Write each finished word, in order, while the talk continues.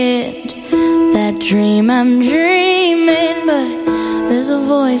That dream I'm dreaming, but there's a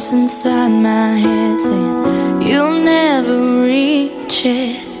voice inside my head saying you'll never reach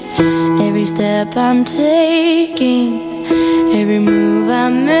it. Every step I'm taking, every move I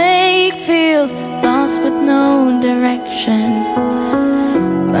make feels lost with no direction.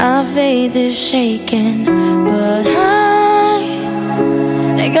 My faith is shaken, but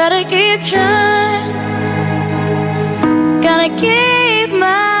I gotta keep trying. Gotta keep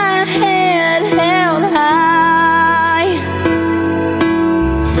my head held high.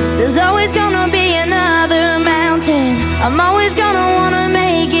 There's always gonna be another mountain. I'm always gonna wanna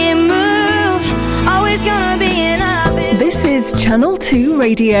make it move. Always gonna be another. This is Channel 2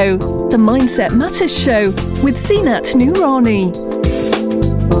 Radio, the Mindset Matters Show with Zeenat Noorani.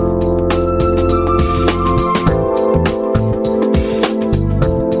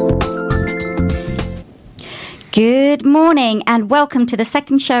 Good morning and welcome to the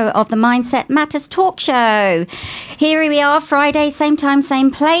second show of the Mindset Matters Talk Show. Here we are, Friday, same time,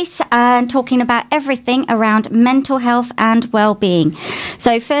 same place, and talking about everything around mental health and well-being.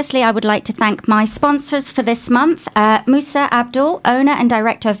 So firstly, I would like to thank my sponsors for this month, Musa Abdul, owner and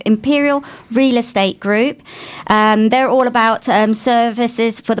director of Imperial Real Estate Group. They're all about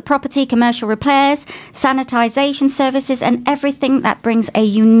services for the property, commercial repairs, sanitisation services, and everything that brings a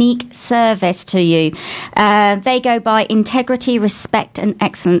unique service to you. They go by integrity, respect and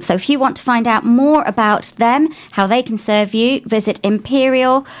excellence. So if you want to find out more about them, how they can serve you, visit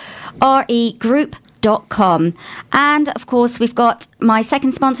imperialregroup.com. And of course, we've got my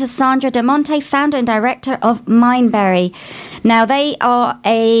second sponsor, Sandra De Monte, founder and director of Mindberry. Now, they are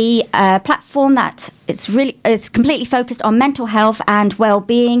a platform that it's completely focused on mental health and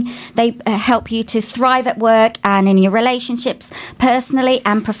well-being. They help you to thrive at work and in your relationships, personally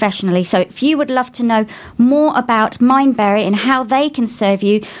and professionally. So if you would love to know more about Mindberry and how they can serve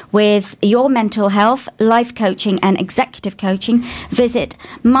you with your mental health, life coaching and executive coaching, visit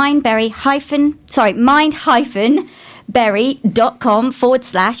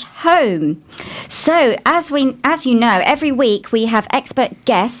mind-berry.com/home. So as you know, every week we have expert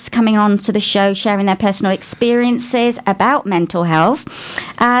guests coming on to the show sharing their personal experiences about mental health.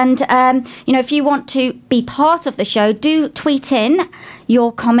 And if you want to be part of the show, do tweet in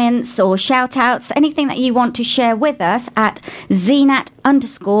your comments or shout outs, anything that you want to share with us at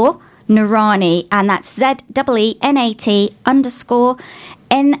Zeenat_Noorani, and that's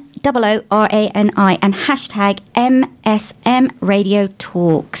ZEENAT_NOORANI, and hashtag MSM Radio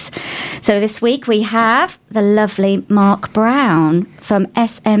Talks. So this week we have the lovely Mark Brown from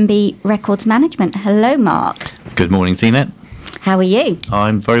SMB Records Management. Hello, Mark. Good morning, Zeenat. How are you?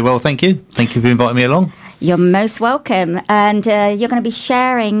 I'm very well, thank you. Thank you for inviting me along. You're most welcome. And you're going to be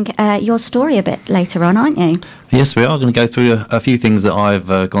sharing your story a bit later on, aren't you? Yes, we are going to go through a few things that I've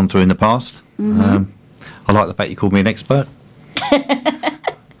gone through in the past. Mm-hmm. I like the fact you called me an expert.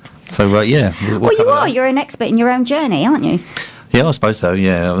 So, yeah. Well, you are. You're an expert in your own journey, aren't you? Yeah, I suppose so,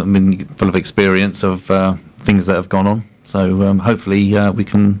 yeah. I mean, full of experience of things that have gone on. So, hopefully, we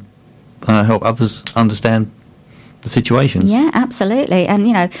can help others understand the situations. Yeah, absolutely. And,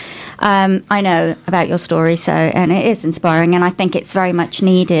 I know about your story, and it is inspiring, and I think it's very much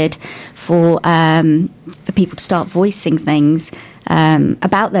needed for people to start voicing things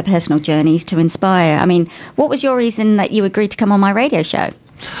about their personal journeys to inspire. I mean, what was your reason that you agreed to come on my radio show?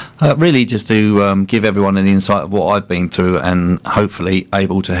 Really just to give everyone an insight of what I've been through and hopefully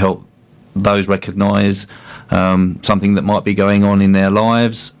able to help those recognise something that might be going on in their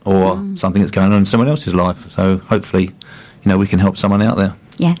lives or something that's going on in someone else's life. So hopefully, we can help someone out there.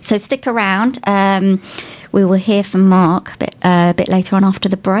 Yeah, so stick around. We will hear from Mark a bit later on after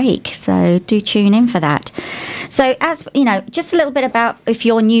the break, so do tune in for that. So, as you know, just a little bit about, if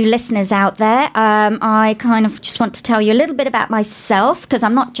you're new listeners out there, I kind of just want to tell you a little bit about myself, because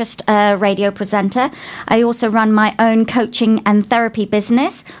I'm not just a radio presenter. I also run my own coaching and therapy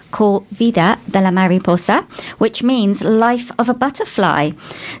business called Vida de la Mariposa, which means life of a butterfly.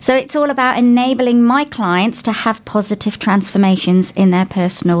 So it's all about enabling my clients to have positive transformations in their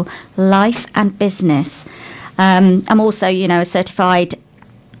personal life and business. I'm also, a certified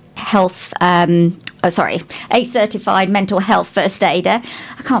a certified mental health first aider.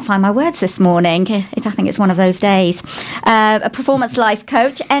 I can't find my words this morning. I think it's one of those days. A performance life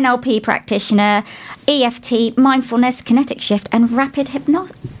coach, NLP practitioner, EFT, mindfulness, kinetic shift, and rapid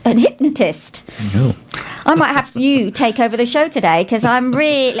hypnotist. Oh. I might have you take over the show today, because I'm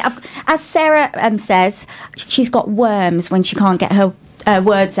really, as Sarah says, she's got worms when she can't get her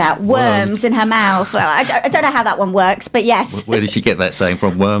words out. Worms in her mouth. Well, I don't know how that one works, but yes. Where did she get that saying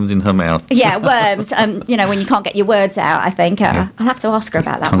from? Worms in her mouth. Yeah, worms. You know, when you can't get your words out, I think. I'll have to ask her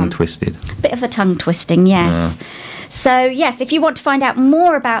about that one. Tongue twisted. Bit of a tongue twisting, yes. Yeah. So, yes, if you want to find out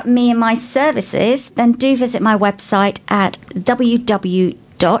more about me and my services, then do visit my website at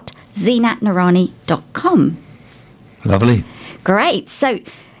www.zinatnarani.com. Lovely. Great. So,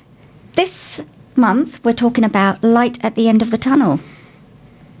 this month we're talking about light at the end of the tunnel.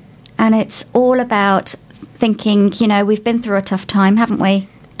 And it's all about thinking, you know, we've been through a tough time, haven't we?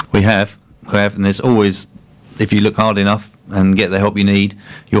 We have, and there's always, if you look hard enough and get the help you need,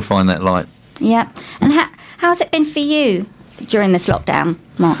 you'll find that light. Yeah. And how's it been for you during this lockdown,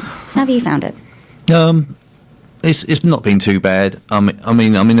 Mark? How have you found it? It's not been too bad. I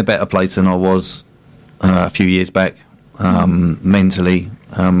mean, I'm in a better place than I was a few years back. Mentally,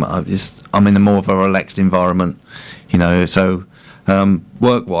 I'm in a more of a relaxed environment, you know. So,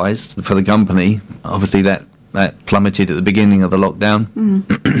 work-wise for the company, obviously that plummeted at the beginning of the lockdown,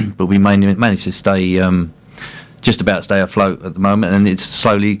 but we managed to stay just about stay afloat at the moment, and it's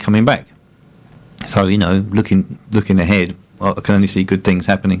slowly coming back. So, you know, looking ahead, I can only see good things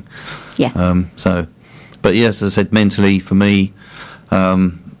happening. Yeah. But yes, as I said, mentally for me,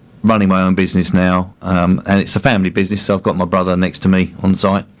 running my own business now, and it's a family business, so I've got my brother next to me on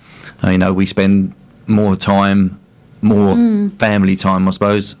site. You know, we spend more time, family time, I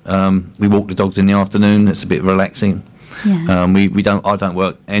suppose. We walk the dogs in the afternoon. It's a bit relaxing. Yeah. I don't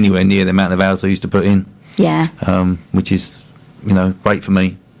work anywhere near the amount of hours I used to put in. Yeah. Which is, you know, great for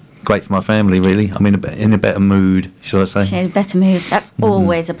me. Great for my family, really. I'm in a better mood, shall I say? In a better mood. That's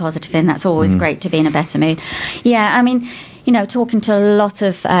always a positive thing. That's always great to be in a better mood. Yeah, I mean, you know, talking to a lot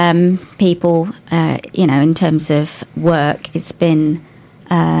of people, you know, in terms of work, it's been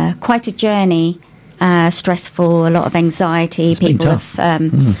quite a journey, stressful, a lot of anxiety. People have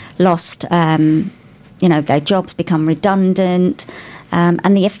lost, you know, their jobs become redundant,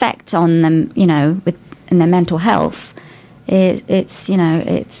 and the effect on them, you know, in their mental health, it's you know,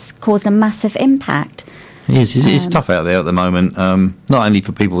 it's caused a massive impact. It's tough out there at the moment, not only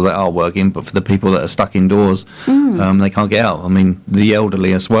for people that are working, but for the people that are stuck indoors. They can't get out. I mean, the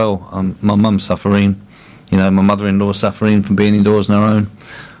elderly as well. My mum's suffering, you know, my mother-in-law's suffering from being indoors on her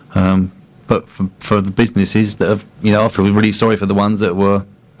own. But for the businesses that have, you know, I feel really sorry for the ones that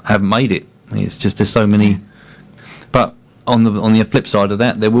haven't made it. It's just there's so many. But on the flip side of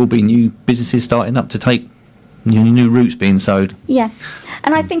that, there will be new businesses starting up to take new routes being sowed. Yeah,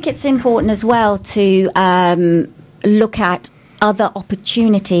 and I think it's important as well to look at other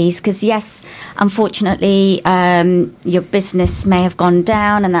opportunities, because yes, unfortunately, your business may have gone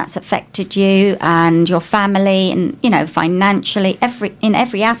down and that's affected you and your family, and, you know, financially, in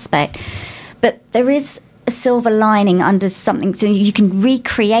every aspect. But there is a silver lining under something, so you can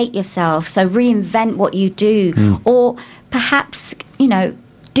recreate yourself, so reinvent what you do, or perhaps, you know,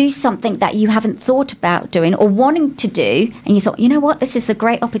 do something that you haven't thought about doing or wanting to do, and you thought, you know what, this is a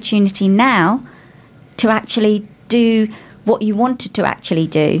great opportunity now to actually do what you wanted to actually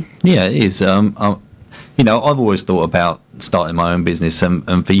do. Yeah, it is. You know, I've always thought about starting my own business,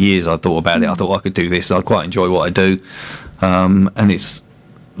 and for years I thought about it. I thought I could do this. I quite enjoy what I do, and it's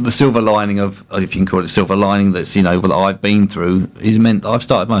the silver lining of, if you can call it silver lining, that's, you know, what I've been through is meant I've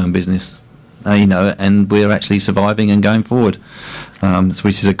started my own business. You know, and we're actually surviving and going forward,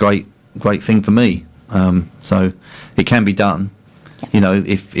 which is a great thing for me. So it can be done. You know,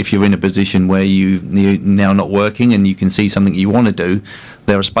 if you're in a position where you're now not working and you can see something you want to do,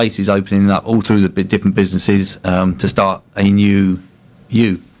 there are spaces opening up all through the different businesses to start a new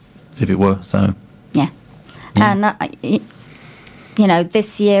you, if it were. So yeah. And you know,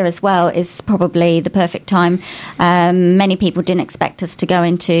 this year as well is probably the perfect time. Many people didn't expect us to go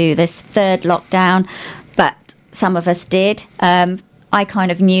into this third lockdown, but some of us did. I kind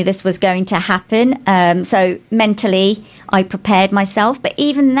of knew this was going to happen. So mentally, I prepared myself. But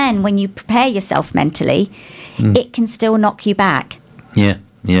even then, when you prepare yourself mentally, it can still knock you back. Yeah,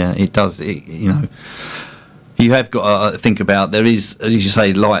 it does. You know, you have got to think about, there is, as you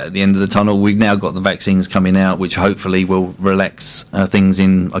say, light at the end of the tunnel. We've now got the vaccines coming out, which hopefully will relax things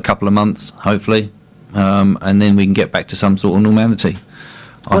in a couple of months, hopefully. And then we can get back to some sort of normality.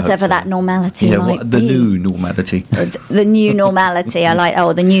 Whatever that normality might be. The new normality. The new normality. I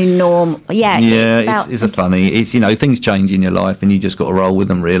like, the new norm. Yeah, it's a funny. It's, you know, things change in your life and you just got to roll with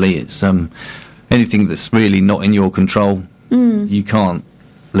them, really. It's anything that's really not in your control, you can't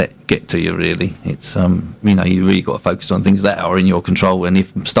let get to you, really. It's, you know, you really got to focus on things that are in your control. And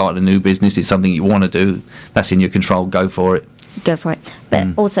if starting a new business is something you want to do, that's in your control, go for it. go for it. But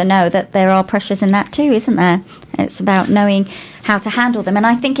also know that there are pressures in that too, isn't there? It's about knowing how to handle them. And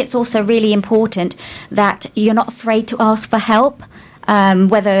I think it's also really important that you're not afraid to ask for help,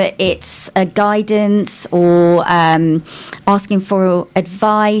 whether it's a guidance or asking for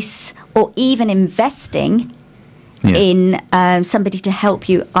advice or even investing in somebody to help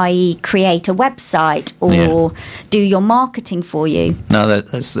you, i.e. create a website or do your marketing for you. No, and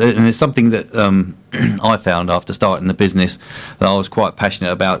it's something that I found after starting the business that I was quite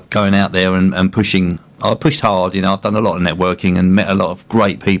passionate about going out there and pushing. I pushed hard, I've done a lot of networking and met a lot of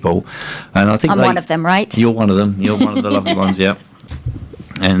great people. And I think I'm one of them, right? You're one of them. You're one of the lovely ones, yeah.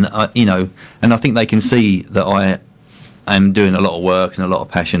 And, and I think they can see that I am doing a lot of work and a lot of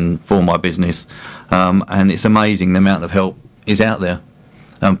passion for my business. And it's amazing the amount of help is out there.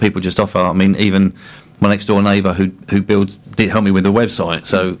 People just offer. I mean, even my next door neighbour who did help me with the website.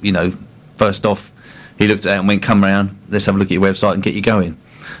 So, first off, he looked at it and went, come round, let's have a look at your website and get you going.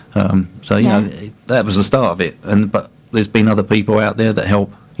 That was the start of it. But there's been other people out there that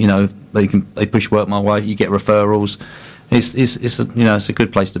help. They push work my way. You get referrals. It's a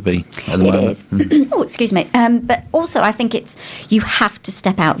good place to be at the moment. It is. Oh, excuse me. But also, I think you have to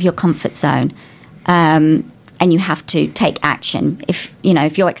step out of your comfort zone, and you have to take action. If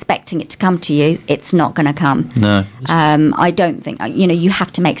you're expecting it to come to you, it's not going to come. No. I don't think. You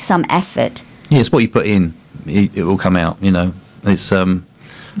have to make some effort. Yeah, it's what you put in. It will come out. It's.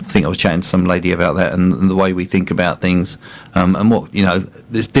 I think I was chatting to some lady about that and the way we think about things, and what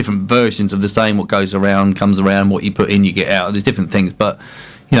there's different versions of the same. What goes around comes around. What you put in, you get out. There's different things, but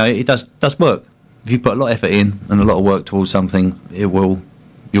it does work. If you put a lot of effort in and a lot of work towards something, you'll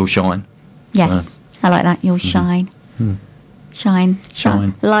shine. Yes, I like that. You'll shine. Shine.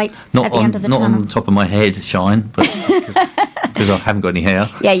 Light not at the end of the tunnel. tunnel. Not on the top of my head, shine, but because I haven't got any hair.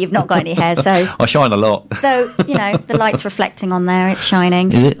 Yeah, you've not got any hair, so I shine a lot. So the light's reflecting on there. It's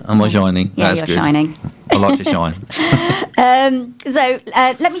shining. Is it? Am I shining? Yeah, That's you're good. shining. I like to shine. So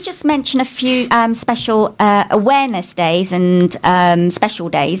let me just mention a few special awareness days and special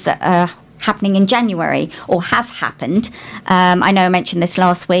days that are happening in January or have happened. I know I mentioned this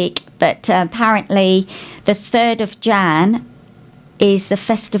last week, but apparently the 3rd of Jan is the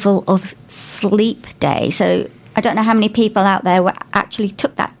Festival of Sleep Day. So I don't know how many people out there actually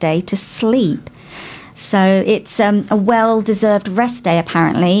took that day to sleep. So it's a well-deserved rest day,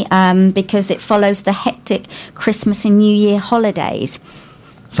 apparently, because it follows the hectic Christmas and New Year holidays.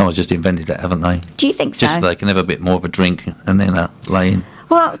 Someone's just invented that, haven't they? Do you think so? Just so they can have a bit more of a drink and then lay in.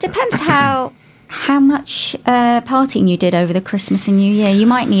 Well, it depends how much partying you did over the Christmas and New Year. You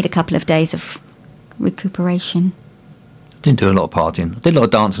might need a couple of days of recuperation. Didn't do a lot of partying. I did a lot of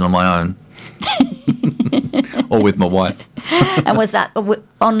dancing on my own. Or with my wife. And was that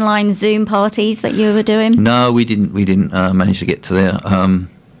online Zoom parties that you were doing? No, we didn't manage to get to there.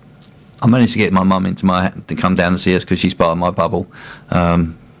 I managed to get my mum to come down and see us because she's part of my bubble,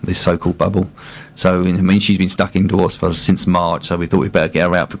 this so-called bubble. So, she's been stuck indoors since March, so we thought we'd better get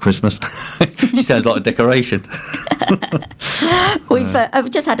her out for Christmas. She sounds like a decoration.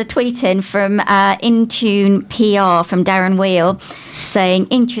 I've just had a tweet in from Intune PR from Darren Wheel saying,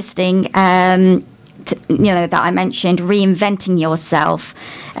 interesting, that I mentioned reinventing yourself.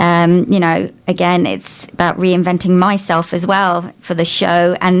 Again, it's about reinventing myself as well for the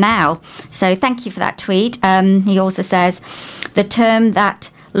show and now. So thank you for that tweet. He also says, the term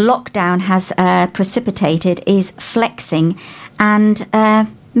that lockdown has precipitated is flexing, and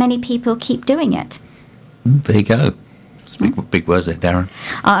many people keep doing it. There you go. Big words there, Darren.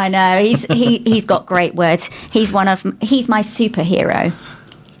 I know. He's got great words. He's my superhero.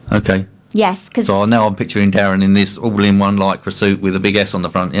 Okay. Yes, because so now I'm picturing Darren in this all-in-one lycra suit with a big S on the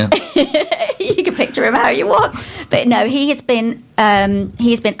front. Yeah. You can picture him how you want, but no, he has been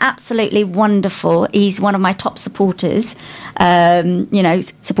absolutely wonderful. He's one of my top supporters.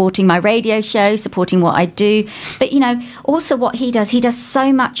 Supporting my radio show, supporting what I do, but also what he does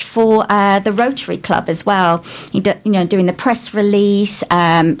so much for the Rotary Club as well. Doing the press release,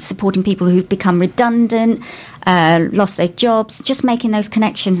 supporting people who've become redundant, lost their jobs, just making those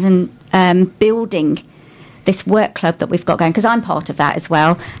connections and building this work club that we've got going, because I'm part of that as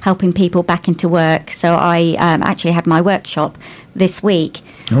well, helping people back into work. So I actually had my workshop this week,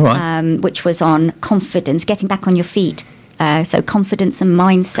 all right. Which was on confidence, getting back on your feet. So confidence and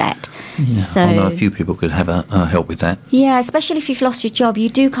mindset. Yeah, so, I know a few people could have help with that. Yeah, especially if you've lost your job, you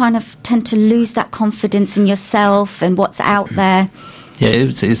do kind of tend to lose that confidence in yourself and what's out there. Yeah,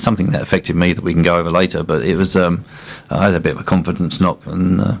 it's something that affected me that we can go over later. But it was I had a bit of a confidence knock,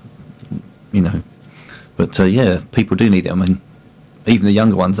 and But people do need it. I mean, even the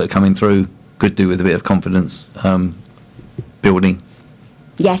younger ones that are coming through could do with a bit of confidence. building.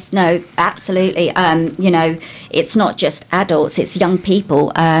 Yes, no, absolutely. It's not just adults, it's young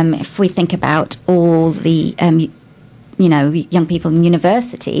people. If we think about all the, young people in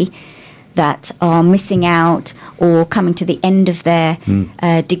university that are missing out or coming to the end of their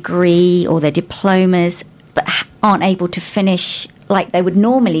degree or their diplomas, but aren't able to finish like they would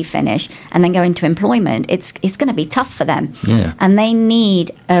normally finish and then go into employment, it's going to be tough for them. Yeah. And they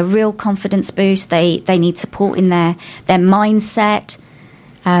need a real confidence boost. They need support in their mindset,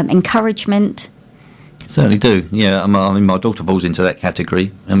 encouragement. Certainly do. Yeah, I mean, my daughter falls into that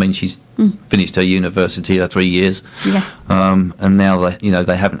category. I mean, she's finished her university, her 3 years. Yeah. And now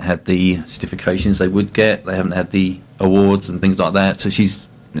they haven't had the certifications they would get. They haven't had the awards and things like that. So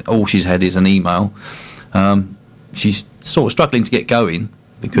all she's had is an email. She's sort of struggling to get going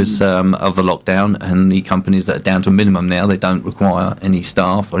because of the lockdown, and the companies that are down to a minimum now, they don't require any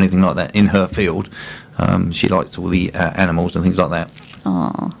staff or anything like that in her field. She likes all the animals and things like that.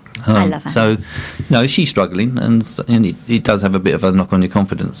 Oh, I love her. So, she's struggling, and it does have a bit of a knock on your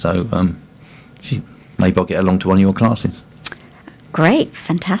confidence. So, maybe I'll get along to one of your classes. Great,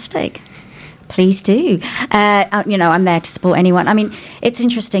 fantastic. Please do. I'm there to support anyone. I mean, it's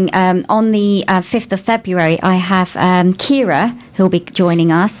interesting. On the 5th of February, I have Kira, who'll be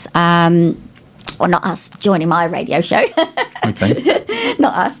joining us. Well, not us, joining my radio show. Okay.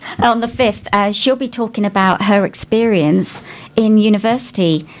 Not us. On the 5th, she'll be talking about her experience in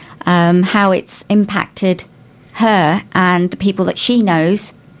university, how it's impacted her and the people that she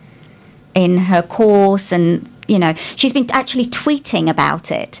knows in her course, and she's been actually tweeting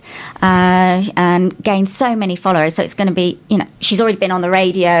about it and gained so many followers. So it's going to be, she's already been on the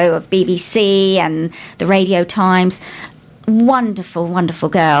radio of BBC and the Radio Times. Wonderful, wonderful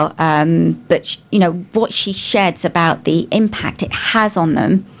girl. But, what she sheds about the impact it has on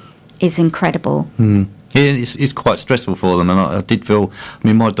them is incredible. It's quite stressful for them. And I did feel,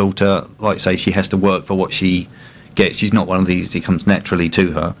 my daughter, like I say, she has to work for what she gets. She's not one of these that comes naturally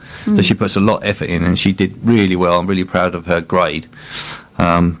to her. So she puts a lot of effort in, and she did really well. I'm really proud of her grade.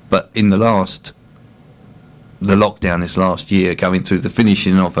 But in the lockdown this last year, going through the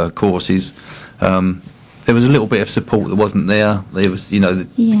finishing of her courses, there was a little bit of support that wasn't there. There was,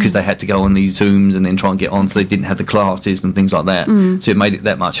 because they had to go on these Zooms and then try and get on, so they didn't have the classes and things like that. So it made it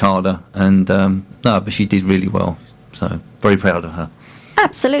that much harder. And but she did really well. So very proud of her.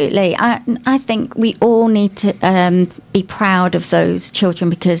 Absolutely. I think we all need to be proud of those children,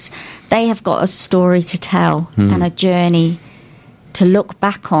 because they have got a story to tell and a journey to look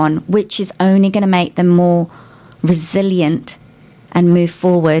back on, which is only going to make them more resilient and move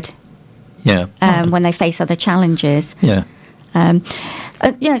forward. Yeah. When they face other challenges. Yeah.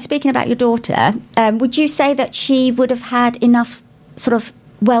 Speaking about your daughter, would you say that she would have had enough sort of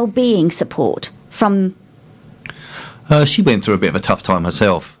well-being support from? She went through a bit of a tough time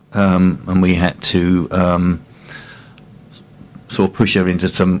herself, and we had to sort of push her into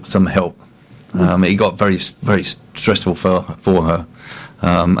some help. It got very, very stressful for her,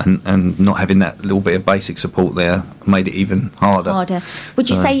 and not having that little bit of basic support there made it even harder. Would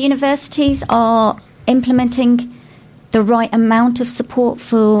you say universities are implementing the right amount of support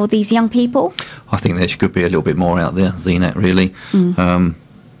for these young people? I think there should be a little bit more out there, Zeenat, really.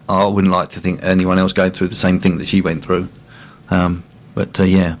 I wouldn't like to think anyone else going through the same thing that she went through. But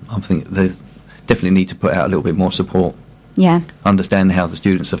I think they definitely need to put out a little bit more support. Yeah. Understand how the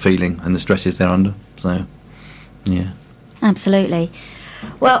students are feeling and the stresses they're under. So, yeah. Absolutely.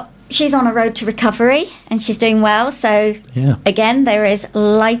 Well, she's on a road to recovery and she's doing well. So, again, there is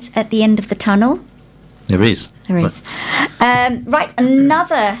light at the end of the tunnel. There is. There is. Right,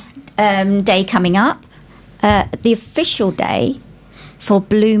 another day coming up. The official day for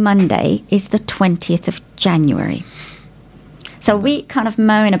Blue Monday is the 20th of January. So we kind of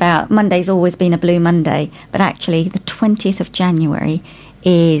moan about Monday's always been a Blue Monday, but actually the 20th of January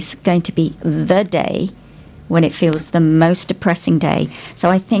is going to be the day when it feels the most depressing day. So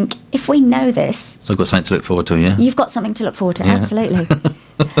I think if we know this... So I've got something to look forward to, yeah? You've got something to look forward to, absolutely.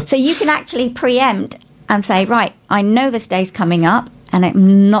 So you can actually preempt and say, right, I know this day's coming up and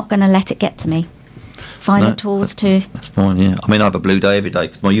I'm not going to let it get to me. Find the tools to... That's fine, yeah. I mean, I have a blue day every day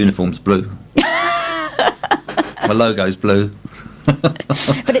because my uniform's blue. My logo's blue.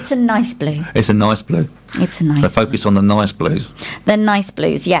 But it's a nice blue. It's a nice blue. It's a nice blue. So focus on the nice blues. The nice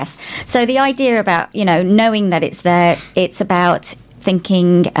blues, yes. So the idea about, knowing that it's there, it's about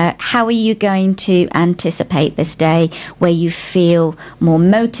thinking, how are you going to anticipate this day where you feel more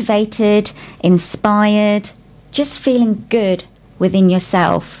motivated, inspired, just feeling good within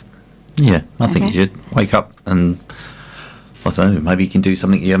yourself? Yeah, I think you should wake up and, I don't know, maybe you can do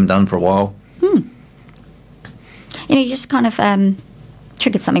something you haven't done for a while. you just kind of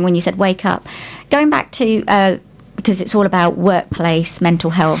triggered something when you said wake up. Going back to, because it's all about workplace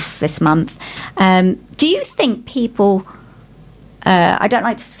mental health this month, do you think people, I don't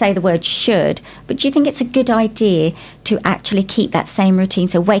like to say the word should, but do you think it's a good idea to actually keep that same routine?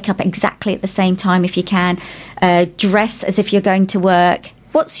 So wake up exactly at the same time if you can, dress as if you're going to work.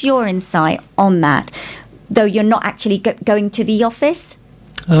 What's your insight on that, though you're not actually going to the office?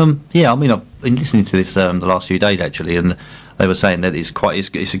 Yeah, I mean, I've been listening to this the last few days, actually, and they were saying that it's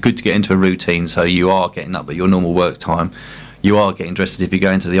good to get into a routine, so you are getting up at your normal work time. You are getting dressed as if you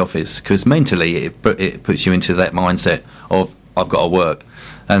go into the office, because mentally it puts you into that mindset of, I've got to work.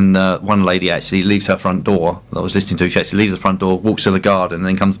 And one lady actually leaves her front door, that I was listening to, she actually leaves the front door, walks to the garden, and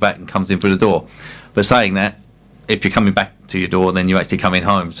then comes back and comes in through the door. But saying that, if you're coming back to your door, then you actually come in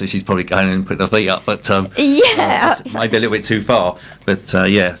home. So she's probably going and putting her feet up, but maybe a little bit too far. But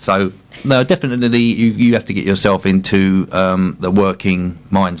yeah, so no, definitely you have to get yourself into the working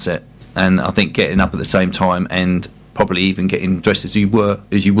mindset, and I think getting up at the same time and probably even getting dressed as you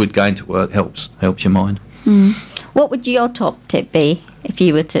would going to work helps your mind. What would your top tip be if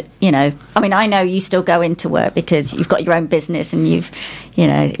you were to, I mean, I know you still go into work because you've got your own business and you've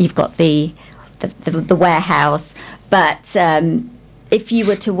got the warehouse, but if you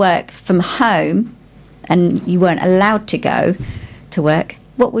were to work from home and you weren't allowed to go to work,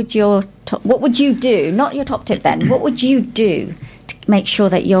 what would you do? Not your top tip then. What would you do to make sure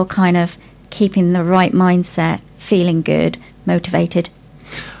that you're kind of keeping the right mindset, feeling good, motivated?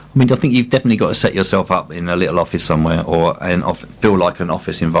 I mean, I think you've definitely got to set yourself up in a little office somewhere, or feel like an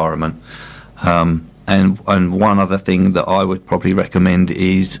office environment. And one other thing that I would probably recommend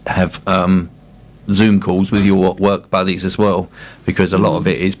is have Zoom calls with your work buddies as well, because a lot of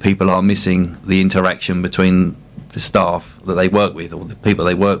it is people are missing the interaction between the staff that they work with or the people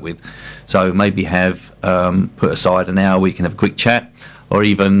they work with. So maybe have put aside an hour where you can have a quick chat, or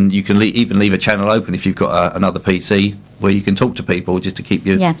even you can even leave a channel open if you've got another PC where you can talk to people just to keep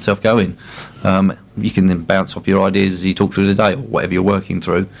yourself going. You can then bounce off your ideas as you talk through the day or whatever you're working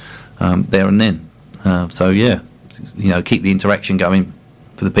through there and then. So yeah, keep the interaction going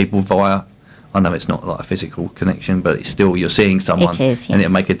for the people via, I know it's not like a physical connection, but it's still, you're seeing someone. It is, yes. And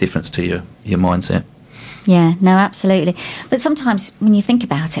it'll make a difference to your mindset. Yeah, no, absolutely. But sometimes when you think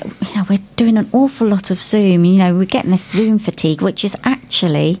about it, we're doing an awful lot of Zoom. We're getting this Zoom fatigue, which is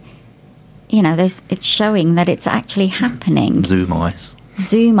actually, it's showing that it's actually happening. Zoom eyes.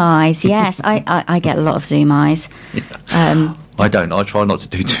 Zoom eyes, yes. I get a lot of Zoom eyes. Yeah. I don't. I try not to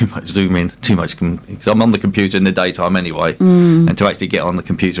do too much Zooming, because I'm on the computer in the daytime anyway. And to actually get on the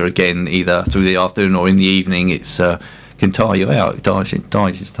computer again, either through the afternoon or in the evening, it's can tire you out. It ties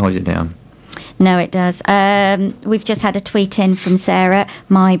you down. No, it does. We've just had a tweet in from Sarah,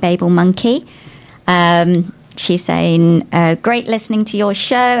 my Babel Monkey. She's saying, great listening to your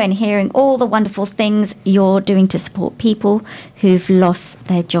show and hearing all the wonderful things you're doing to support people who've lost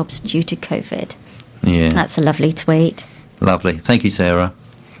their jobs due to COVID. Yeah. That's a lovely tweet. Lovely. Thank you, Sarah.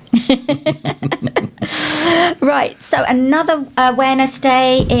 Right. So another awareness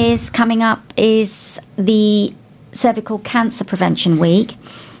day is coming up, is the Cervical Cancer Prevention Week,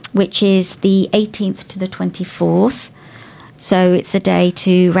 which is the 18th to the 24th. So it's a day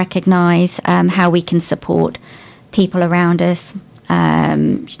to recognise how we can support people around us,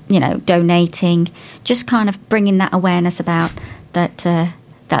 donating, just kind of bringing that awareness about that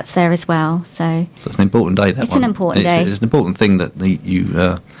that's there as well. So it's an important day, It's an important day. It's an important thing that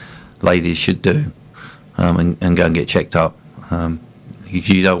you ladies should do, and go and get checked up.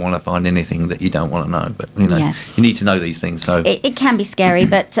 You don't want to find anything that you don't want to know, but you need to know these things. So it can be scary,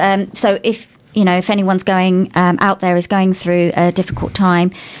 but so if anyone's going out there is going through a difficult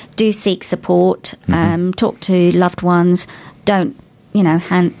time, do seek support. Talk to loved ones. Don't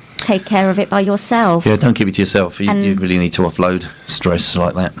take care of it by yourself. Yeah, don't keep it to yourself. You really need to offload stress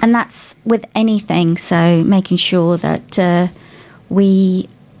like that. And that's with anything. So making sure that we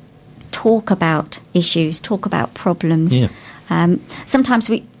talk about issues, talk about problems. Yeah. Sometimes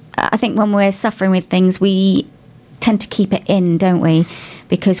I think when we're suffering with things, we tend to keep it in, don't we?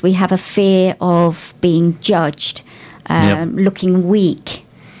 Because we have a fear of being judged, looking weak.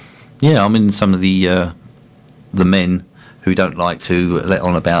 Yeah, I mean, some of the men who don't like to let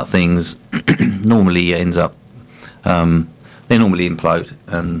on about things normally ends up, they normally implode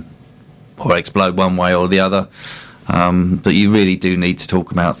or explode one way or the other. But you really do need to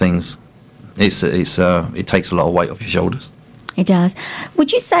talk about things. It takes a lot of weight off your shoulders. It does.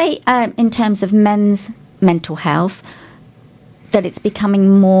 Would you say, in terms of men's mental health, that it's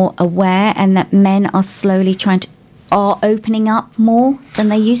becoming more aware and that men are slowly are opening up more than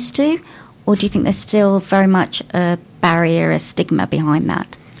they used to? or do you think there's still very much a barrier, a stigma behind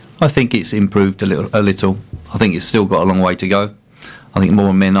that? I think it's improved a little. I think it's still got a long way to go. I think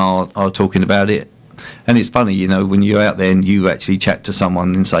more men are talking about it. And it's funny, you know, when you're out there and you actually chat to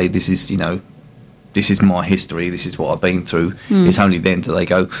someone and say, this is my history, this is what I've been through. It's only then do they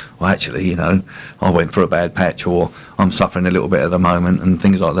go, well, actually, you know, I went through a bad patch, or I'm suffering a little bit at the moment, and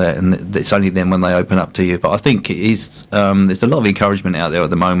things like that. And it's only then when they open up to you. But I think it is, there's a lot of encouragement out there at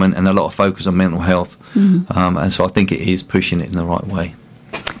the moment, and a lot of focus on mental health. And so I think it is pushing it in the right way.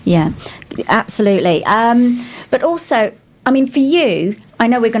 Yeah, absolutely. But also, I mean, for you, I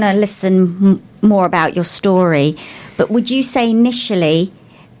know we're going to listen more about your story, but would you say initially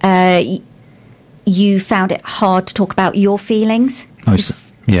you found it hard to talk about your feelings? Most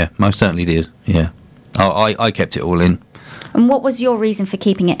certainly did, yeah. I kept it all in. And what was your reason for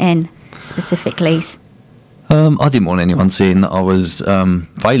keeping it in, specifically? I didn't want anyone seeing that I was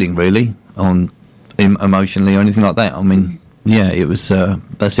failing, really, emotionally or anything like that. I mean, yeah, it was.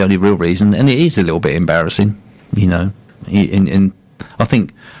 That's the only real reason, and it is a little bit embarrassing, you know. And I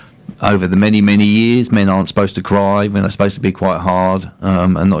think over the many years, men aren't supposed to cry. Men are supposed to be quite hard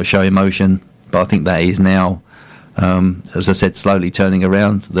and not show emotion. But I think that is now, as I said, slowly turning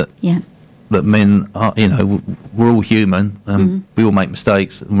around. That men are, you know, we're all human. We all make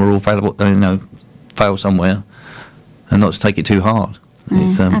mistakes, and we're all fallible. You know, fail somewhere, and not to take it too hard.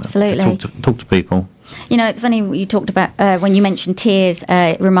 Absolutely, talk to people. You know, it's funny you talked about when you mentioned tears.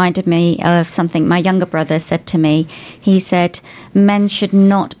 It reminded me of something my younger brother said to me. He said, "Men should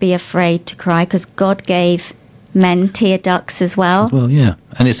not be afraid to cry because God gave men tear ducts as well." Well, yeah,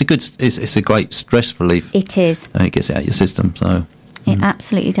 and it's a great stress relief. It is. And it gets it out of your system. So it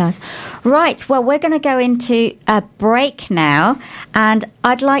absolutely does. Right. Well, we're going to go into a break now, and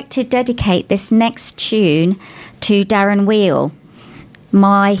I'd like to dedicate this next tune to Darren Wheel.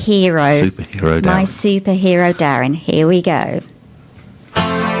 My hero. Superhero Darren. My superhero Darren. Here we go.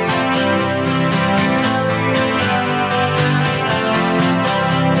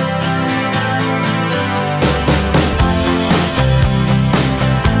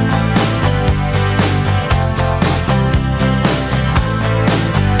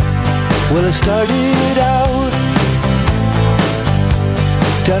 Well, I started out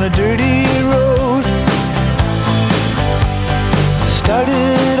down a dirty road.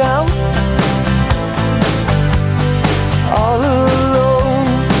 Started out all alone,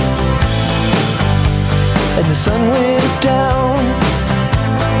 and the sun went down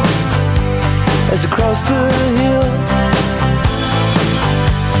as I crossed the hill,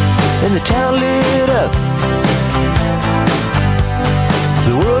 and the town lit up.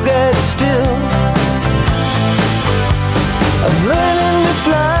 The world got still. I'm learning to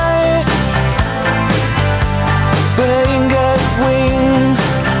fly, but I ain't got wings.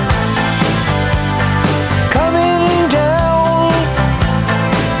 Coming down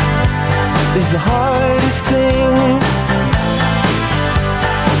is the hardest thing.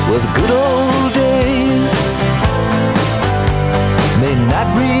 Well, the good old days may not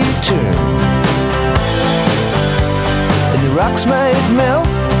return, and the rocks might melt,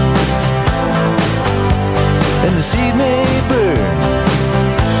 and the seed may burn.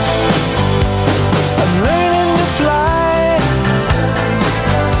 I'm learning to fly,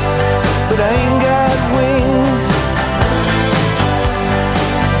 but I ain't got wings.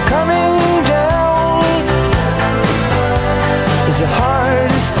 Coming down is the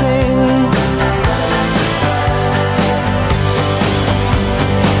hardest thing.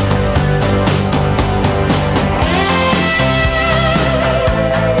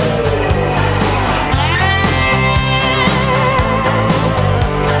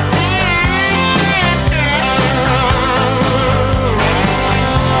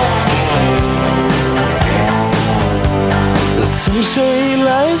 Some say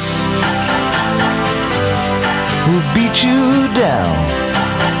life will beat you down,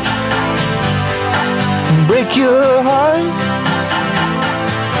 break your heart,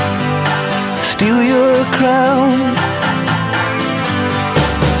 steal your crown.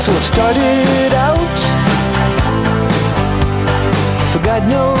 So it started out for God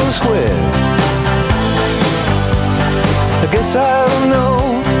knows where. I guess I'll know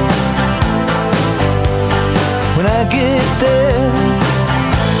when I get there.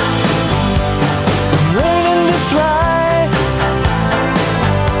 I'm learning to fly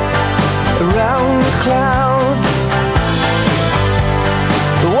around the clouds,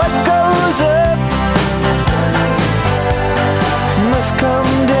 but what goes up must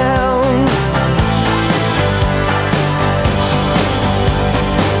come down.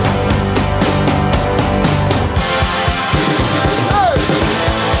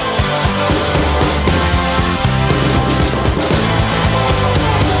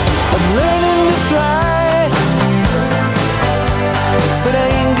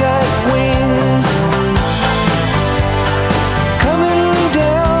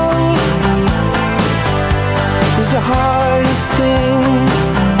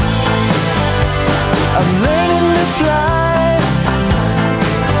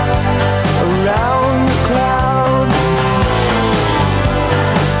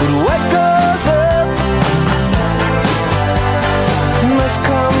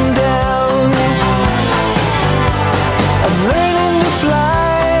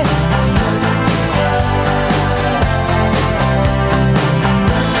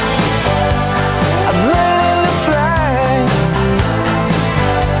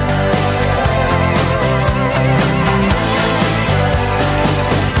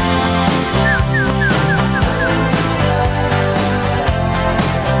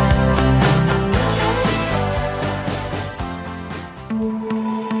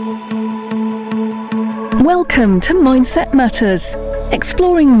 Welcome to Mindset Matters,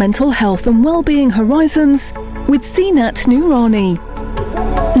 exploring mental health and well-being horizons with Zeenat Noorani.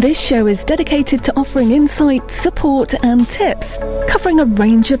 This show is dedicated to offering insight, support and tips, covering a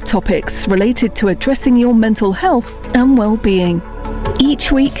range of topics related to addressing your mental health and well-being.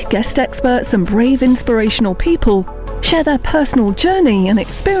 Each week, guest experts and brave inspirational people share their personal journey and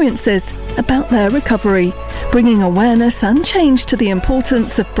experiences about their recovery, bringing awareness and change to the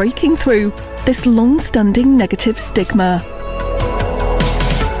importance of breaking through this long-standing negative stigma.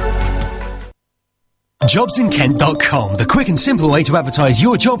 JobsInKent.com, the quick and simple way to advertise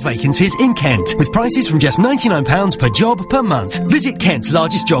your job vacancies in Kent, with prices from just £99 per job per month. Visit Kent's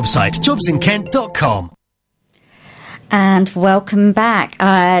largest job site, JobsInKent.com. And welcome back,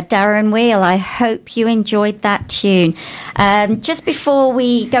 Darren Wheel. I hope you enjoyed that tune. Just before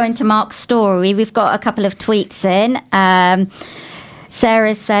we go into Mark's story, we've got a couple of tweets in.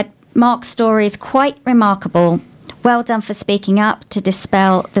 Sarah said, Mark's story is quite remarkable. Well done for speaking up to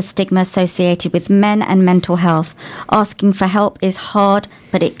dispel the stigma associated with men and mental health. Asking for help is hard,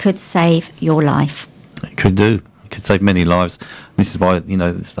 but it could save your life. It could do. It could save many lives. This is why,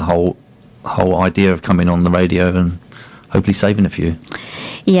 the whole idea of coming on the radio and hopefully saving a few.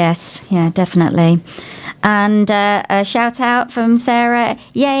 Yes, yeah, definitely. And a shout out from Sarah.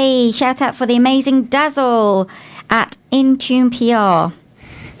 Yay! Shout out for the amazing Dazzle at Intune PR.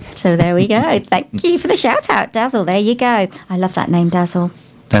 So there we go. Thank you for the shout out, Dazzle. There you go. I love that name, Dazzle.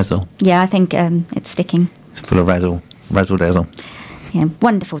 Dazzle. Yeah, I think it's sticking. It's full of razzle dazzle. Yeah,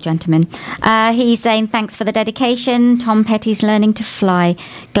 wonderful gentleman. He's saying thanks for the dedication. Tom Petty's learning to fly.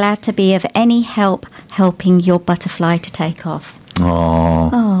 Glad to be of any help helping your butterfly to take off.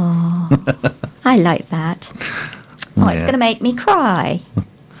 Oh, I like that. Oh, yeah. It's going to make me cry.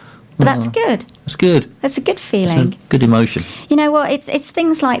 But that's good. That's good. That's a good feeling. It's a good emotion. You know what? It's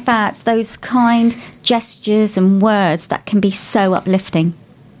things like that, those kind gestures and words that can be so uplifting.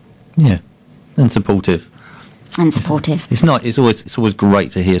 Yeah, and supportive. It's not. It's always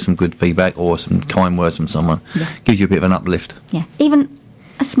great to hear some good feedback or some kind words from someone. Yeah. Gives you a bit of an uplift. Yeah, even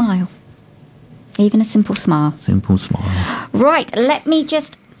a smile. Even a simple smile. Simple smile. Right, let me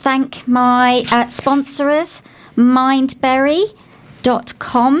just thank my sponsors,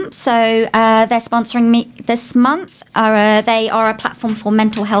 Mindberry.com. So they're sponsoring me this month. They are a platform for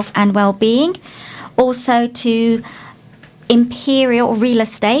mental health and well-being. Also to Imperial Real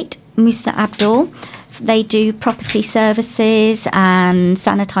Estate, Musa Abdul. They do property services and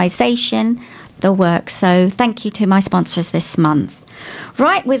sanitisation, the work. So thank you to my sponsors this month.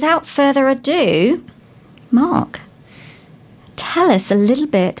 Right, without further ado, Mark, tell us a little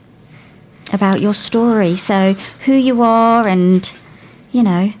bit about your story. So who you are and,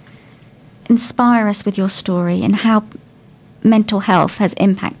 inspire us with your story and how mental health has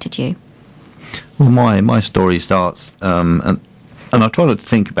impacted you. Well, my story starts, and I try to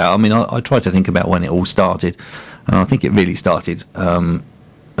think about, I try to think about when it all started, and I think it really started a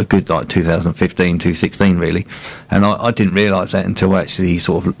good 2015, 2016 really, and I didn't realise that until I actually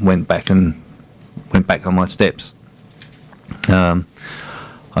sort of went back on my steps. I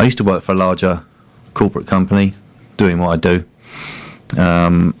used to work for a larger corporate company, doing what I do,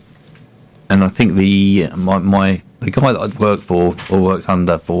 and I think the guy that I'd worked for or worked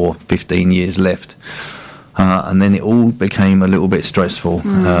under for 15 years left. And then it all became a little bit stressful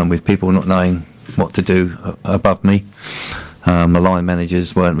with people not knowing what to do above me. My line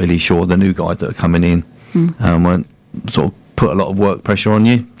managers weren't really sure. The new guys that were coming in weren't sort of put a lot of work pressure on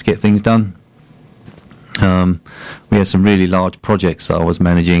you to get things done. We had some really large projects that I was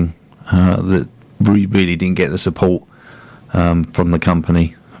managing that really didn't get the support from the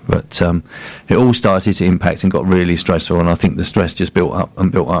company. But it all started to impact and got really stressful, and I think the stress just built up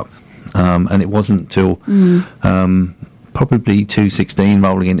and built up. And it wasn't till probably 2016,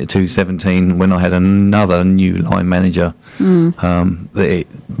 rolling into 2017, when I had another new line manager, that it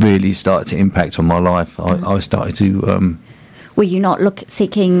really started to impact on my life. I started to... Were you not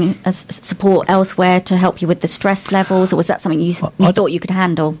seeking support elsewhere to help you with the stress levels, or was that something you thought you could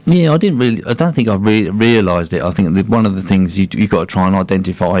handle? Yeah, I don't think I realised it. I think that one of the things you've got to try and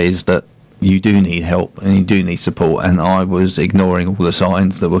identify is that you do need help and you do need support, and I was ignoring all the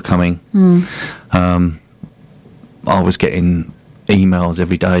signs that were coming. I was getting emails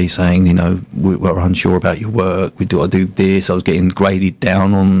every day saying, we're unsure about your work, I do this. I was getting graded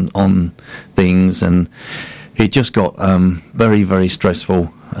down on things, and it just got very, very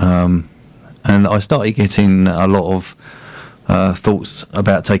stressful. And I started getting a lot of thoughts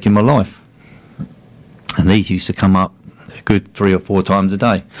about taking my life, and these used to come up a good 3 or 4 times a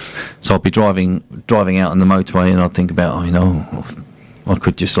day. So I'd be driving out on the motorway, and I'd think about, I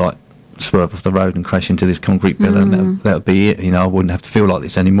could just swerve off the road and crash into this concrete pillar, and that would be it. You know, I wouldn't have to feel like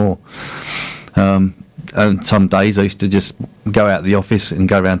this anymore. And some days I used to just go out of the office and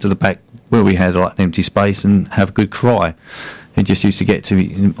go around to the back where we had like an empty space and have a good cry. It just used to get to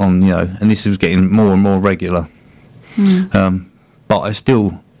me on, you know, and this was getting more and more regular. But I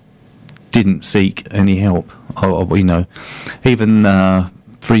still didn't seek any help. You know, even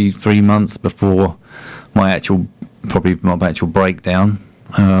 3 months before my actual breakdown,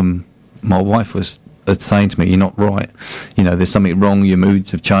 my wife was saying to me, "You're not right. You know, there's something wrong. Your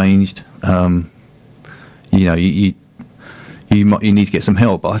moods have changed. You know, you need to get some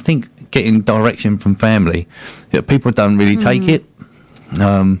help." But I think getting direction from family, people don't really take it.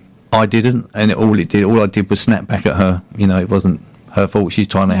 I didn't, and all I did was snap back at her. You know, it wasn't her fault. She's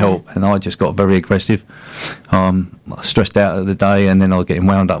trying to help, and I just got very aggressive, stressed out of the day, and then I was getting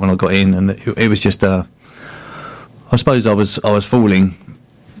wound up when I got in, and it was just I suppose I was falling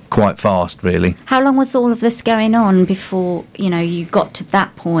quite fast, really. How long was all of this going on before, you know, you got to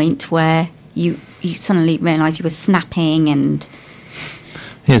that point where you suddenly realised you were snapping? And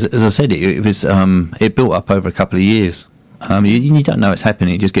yes, as I said, it was it built up over a couple of years. You don't know it's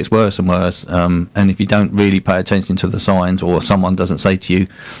happening; it just gets worse and worse. And if you don't really pay attention to the signs, or someone doesn't say to you,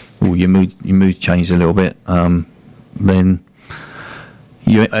 "Oh, your mood changed a little bit," then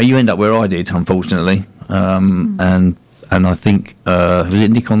you end up where I did, unfortunately. And I think was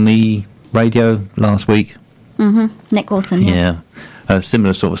it Nick on the radio last week? Nick Wilson, yes. Yeah, a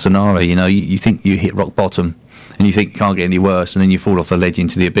similar sort of scenario. You know, you think you hit rock bottom, and you think it can't get any worse, and then you fall off the ledge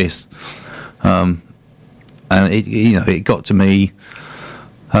into the abyss. And it got to me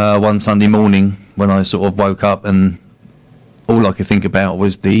one Sunday morning when I sort of woke up, and all I could think about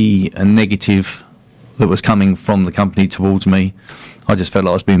was the negative that was coming from the company towards me. I just felt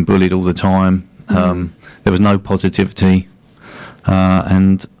like I was being bullied all the time. There was no positivity,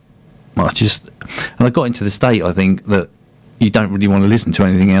 and I got into the state, I think, that you don't really want to listen to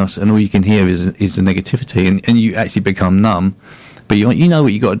anything else, and all you can hear is the negativity, and you actually become numb. But you know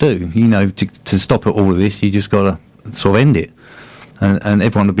what you got to do. You know, to stop all of this, you just got to sort of end it, and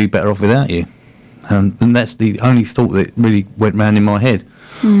everyone would be better off without you. And that's the only thought that really went round in my head.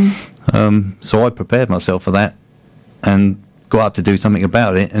 So I prepared myself for that, and got up to do something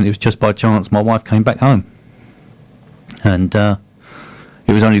about it. And it was just by chance my wife came back home, and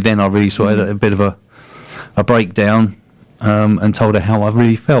it was only then I really sort of had a bit of a breakdown, and told her how I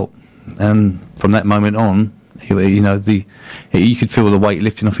really felt. And from that moment on, you know, you could feel the weight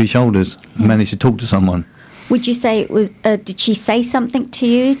lifting off your shoulders. You managed to talk to someone. Would you say it was? Did she say something to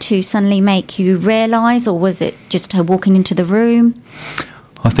you to suddenly make you realise, or was it just her walking into the room?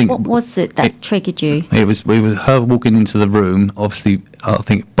 I think. What was it that triggered you? It was her walking into the room. Obviously, I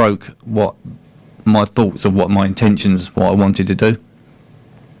think it broke what my thoughts of what my intentions, what I wanted to do.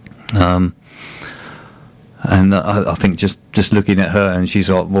 And I think just looking at her, and she's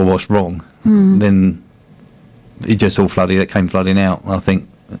like, "Well, what's wrong?" Then it just all came flooding out, I think.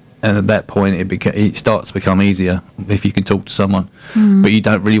 And at that point, it starts to become easier if you can talk to someone. But you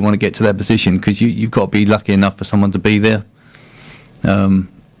don't really want to get to that position, because you've got to be lucky enough for someone to be there.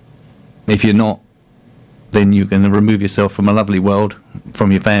 If you're not, then you're going to remove yourself from a lovely world,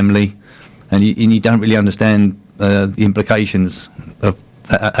 from your family, and you don't really understand the implications of.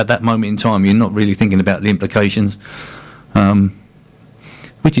 At that moment in time, you're not really thinking about the implications.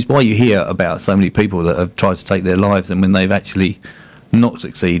 Which is why you hear about so many people that have tried to take their lives, and when they've actually not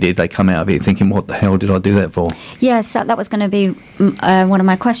succeeded, they come out of it thinking, "What the hell did I do that for?" Yeah, so that was going to be one of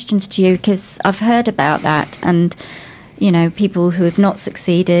my questions to you, because I've heard about that, and you know, people who have not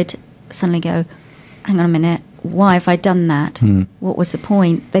succeeded suddenly go, "Hang on a minute, why have I done that? What was the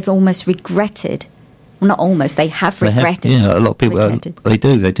point?" They've almost regretted. Well, not almost. They have regretted. Yeah, a lot of people they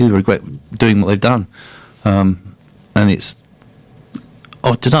do regret doing what they've done, and it's. I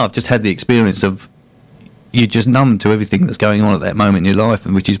don't know. I've just had the experience of you're just numb to everything that's going on at that moment in your life,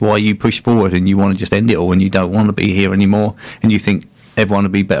 and which is why you push forward and you want to just end it all, and you don't want to be here anymore, and you think everyone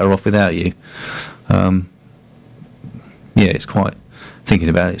would be better off without you. It's quite thinking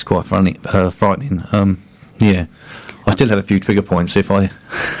about it. It's quite frightening. I still have a few trigger points if I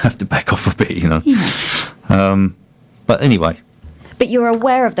have to back off a bit, you know. Yeah. But anyway. But you're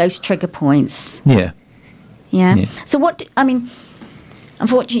aware of those trigger points. Yeah. Yeah. So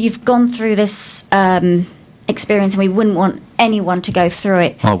unfortunately, you've gone through this experience, and we wouldn't want anyone to go through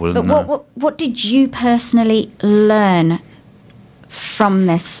it. I wouldn't. But what did you personally learn from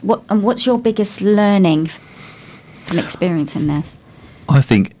this? What's your biggest learning from experiencing this? I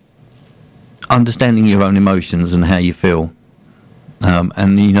think understanding your own emotions and how you feel,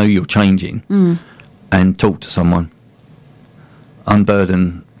 and you're changing, and talk to someone,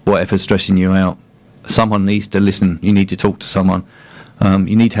 unburden whatever's stressing you out. Someone needs to listen. You need to talk to someone.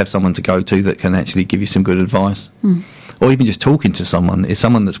 You need to have someone to go to that can actually give you some good advice. Or even just talking to someone. If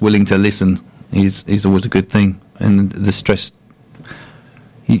someone that's willing to listen is always a good thing. And the stress,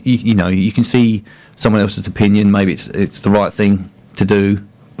 you know, you can see someone else's opinion. Maybe it's the right thing to do,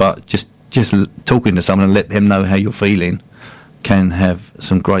 but just talking to someone and let them know how you're feeling can have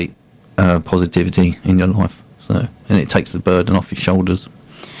some great positivity in your life. So, and it takes the burden off your shoulders.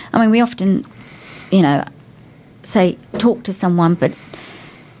 I mean, we often, you know, say talk to someone, but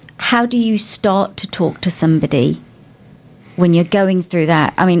how do you start to talk to somebody when you're going through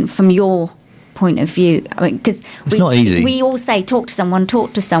that? I mean, from your point of view, I mean, because it's not easy. We all say talk to someone,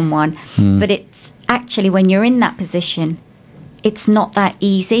 but it's actually when you're in that position, it's not that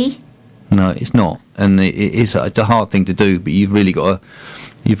easy. No, it's not, and it's a hard thing to do. But you've really got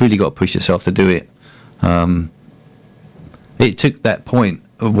to push yourself to do it. It took that point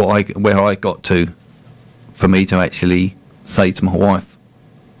of where I got to for me to actually say to my wife,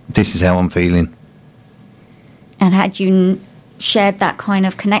 "This is how I'm feeling." And had you shared that kind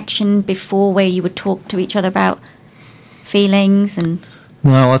of connection before, where you would talk to each other about feelings and?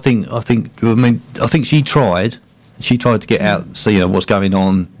 No, I think she tried. She tried to get out, see what's going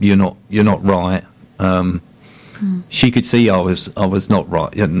on. You're not right. She could see I was not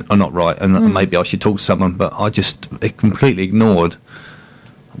right, and maybe I should talk to someone. But I just completely ignored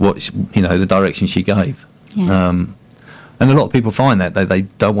the direction she gave. Yeah. And a lot of people find that they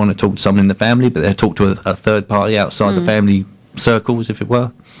don't want to talk to someone in the family, but they talk to a third party outside the family circles, if it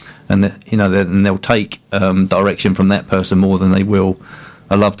were, and then they'll take direction from that person more than they will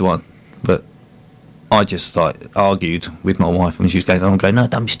a loved one. But I just argued with my wife when she was going, no,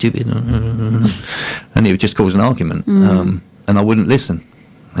 don't be stupid, and it would just cause an argument, and I wouldn't listen,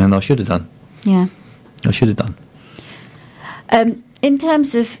 and I should have done. Yeah, I should have done. In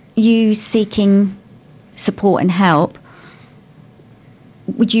terms of you seeking support and help,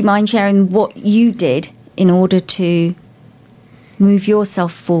 would you mind sharing what you did in order to move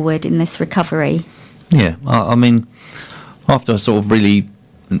yourself forward in this recovery? Yeah, I mean, after I sort of really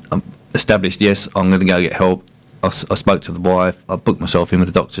established, yes, I'm going to go get help, I spoke to the wife, I booked myself in with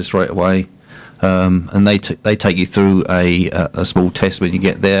the doctor straight away, and they take you through a small test when you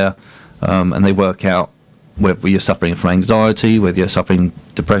get there, and they work out whether you're suffering from anxiety, whether you're suffering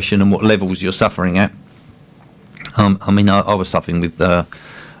depression, and what levels you're suffering at. I mean, I was suffering with a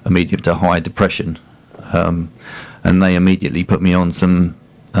medium to high depression, and they immediately put me on some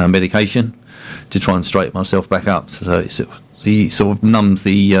medication to try and straighten myself back up. So it sort of numbs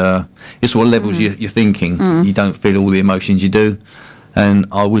it sort of levels your thinking. You don't feel all the emotions you do. And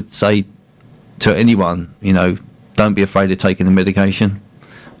I would say to anyone, don't be afraid of taking the medication.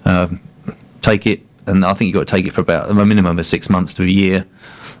 Take it, and I think you've got to take it for about a minimum of 6 months to a year,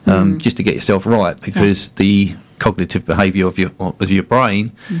 just to get yourself right, because the cognitive behaviour of your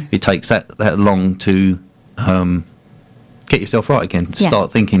brain, it takes that long to get yourself right again, to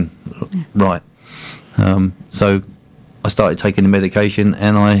start thinking right. So I started taking the medication,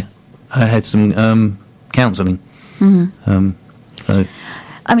 and I had some counselling. So,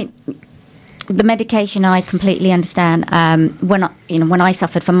 I mean, the medication I completely understand. When I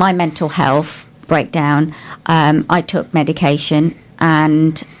suffered from my mental health breakdown, I took medication,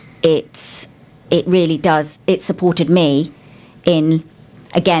 and it really does. It supported me in,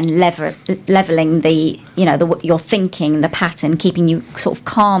 again, leveling your thinking, the pattern, keeping you sort of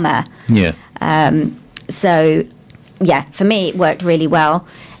calmer. Yeah. So, yeah, for me it worked really well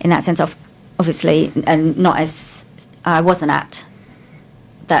in that sense of, obviously, and not as I wasn't at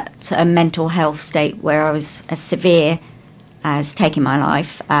that mental health state where I was as severe as taking my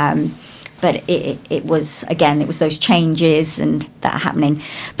life. But it was, again, it was those changes and that happening.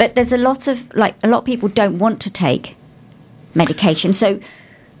 But there's a lot of people don't want to take medication. So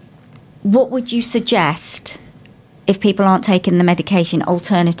what would you suggest if people aren't taking the medication,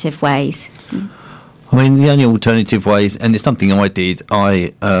 alternative ways? I mean, the only alternative ways, and it's something I did,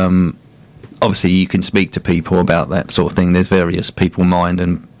 obviously you can speak to people about that sort of thing. There's various people, Mind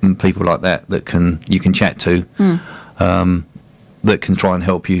and people like that you can chat to, that can try and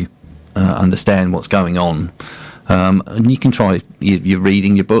help you understand what's going on. And you can try, you're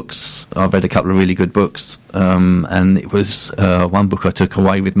reading your books. I've read a couple of really good books, and it was one book I took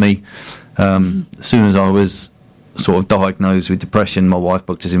away with me. As soon as I was sort of diagnosed with depression, my wife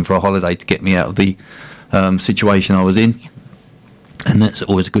booked us in for a holiday to get me out of the situation I was in. And that's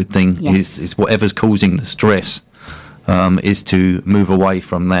always a good thing, is whatever's causing the stress, is to move away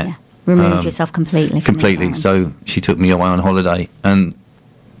from that. Yeah. Remove yourself completely. Completely. So she took me away on holiday, and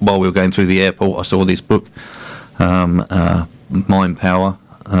while we were going through the airport, I saw this book, Mind Power,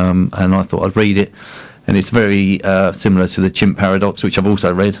 and I thought I'd read it. And it's very similar to the Chimp Paradox, which I've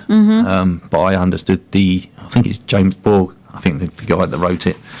also read. But I understood I think it's James Borg, I think the guy that wrote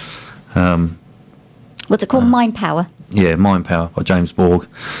it. What's it called? Mind Power. Yeah, Mind Power by James Borg.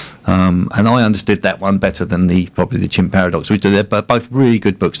 And I understood that one better than probably the Chimp Paradox, which they're both really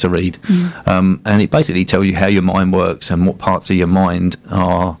good books to read. And it basically tells you how your mind works and what parts of your mind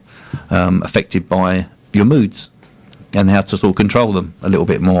are affected by your moods and how to sort of control them a little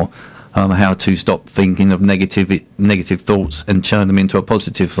bit more. How to stop thinking of negative thoughts and turn them into a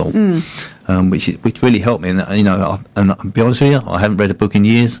positive thought, which really helped me. And and I'll be honest with you, I haven't read a book in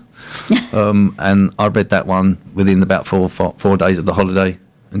years, and I read that one within about 4 days of the holiday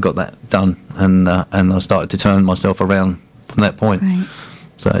and got that done, and I started to turn myself around from that point. Right.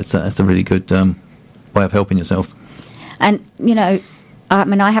 So it's a really good way of helping yourself. And I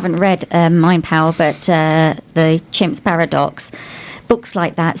mean, I haven't read Mind Power, but the Chimp's Paradox. Books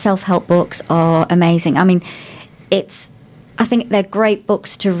like that, self-help books, are amazing. I mean, I think they're great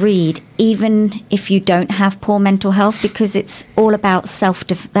books to read, even if you don't have poor mental health, because it's all about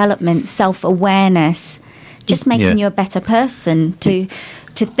self-development, self-awareness, just making you a better person to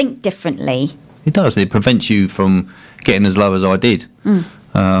think differently. It does. It prevents you from getting as low as I did.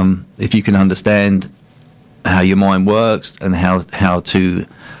 If you can understand how your mind works and how to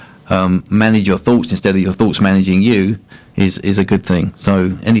manage your thoughts instead of your thoughts managing you, is a good thing.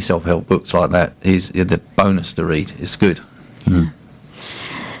 So any self-help books like that is the bonus to read. It's good.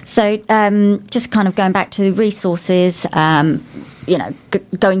 So just kind of going back to resources, going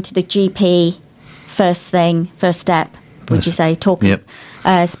to the GP, first step, would you say?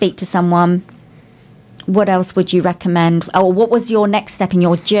 Speak to someone. What else would you recommend? Or what was your next step in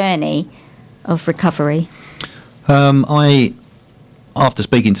your journey of recovery? After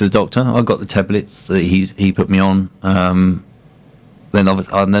speaking to the doctor, I got the tablets that he put me on. Then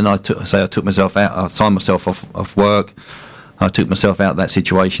I took myself out. I signed myself off work. I took myself out of that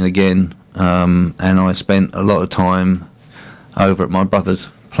situation again, and I spent a lot of time over at my brother's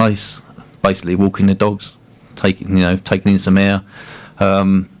place, basically walking the dogs, taking in some air.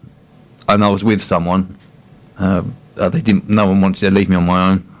 And I was with someone. No one wanted to leave me on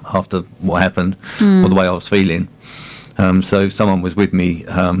my own after what happened or the way I was feeling. So someone was with me.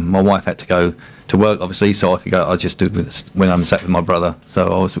 My wife had to go to work, obviously, so I could go. I just stood when I'm sat with my brother, so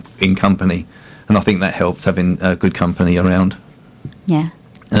I was in company, and I think that helped, having good company around. Yeah,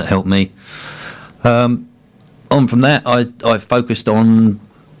 that helped me. On from that, I focused on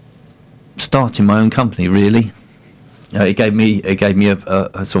starting my own company. Really, it gave me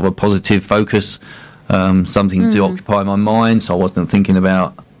a sort of a positive focus, something to occupy my mind, so I wasn't thinking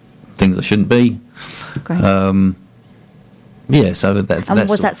about things I shouldn't be. Great. Yeah, so that's... And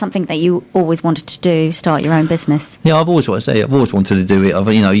was that something that you always wanted to do, start your own business? Yeah, I've always wanted to do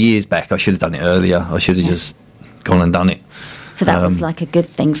it. Years back, I should have done it earlier. I should have just gone and done it. So that was like a good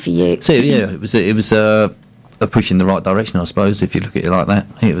thing for you. So yeah, it was a push in the right direction, I suppose, if you look at it like that.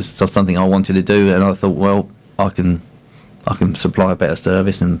 It was something I wanted to do, and I thought, well, I can supply a better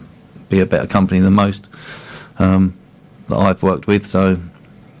service and be a better company than most that I've worked with. So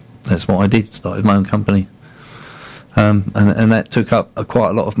that's what I did. Started my own company. And that took up quite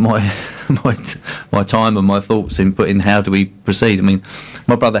a lot of my time and my thoughts in putting how do we proceed. I mean,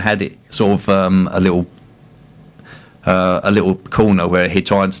 my brother had it sort of a little corner where he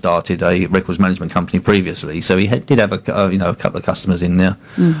tried and started a records management company previously, so he did have a couple of customers in there,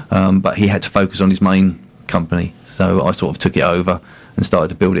 but he had to focus on his main company. So I sort of took it over and started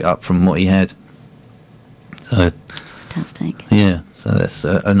to build it up from what he had. So fantastic. Yeah, so that's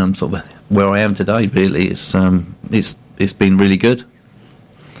and I'm sort of where I am today. Really, it's been really good.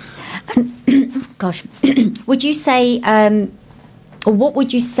 Gosh, would you say, or what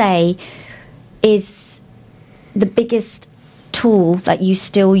would you say is the biggest tool that you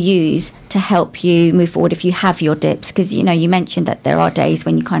still use to help you move forward if you have your dips? Because you mentioned that there are days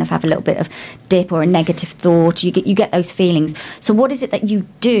when you kind of have a little bit of dip or a negative thought. You get those feelings. So what is it that you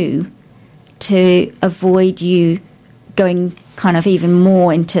do to avoid you going kind of even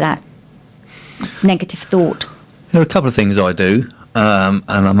more into that negative thought? There are a couple of things I do, and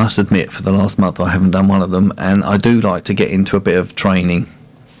I must admit for the last month I haven't done one of them, and I do like to get into a bit of training.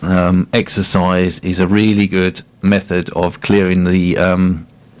 Exercise is a really good method of clearing the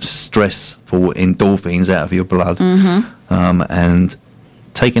stressful endorphins out of your blood, and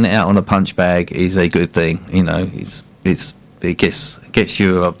taking it out on a punch bag is a good thing. It gets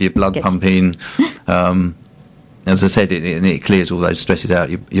your blood pumping. As I said, it clears all those stresses out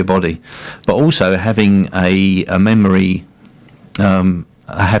your body. But also having a memory, a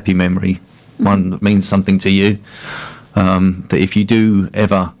happy memory, one that means something to you. that if you do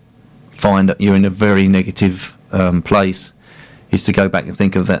ever find that you're in a very negative place, is to go back and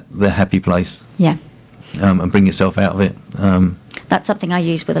think of the happy place. Yeah. And bring yourself out of it. That's something I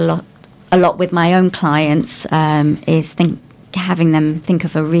use with a lot with my own clients, is having them think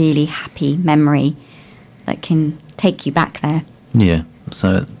of a really happy memory that can take you back there. Yeah.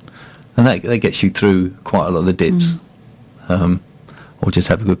 So, and that gets you through quite a lot of the dips. Or just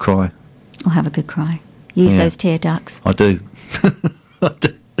have a good cry. Or have a good cry. Use those tear ducts. I do. I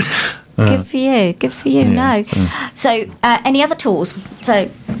do. Good for you. Good for you. Yeah, no. So, any other tools? So,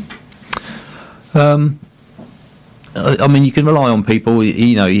 I mean, you can rely on people.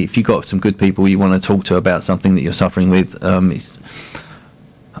 You know, if you've got some good people you want to talk to about something that you're suffering with.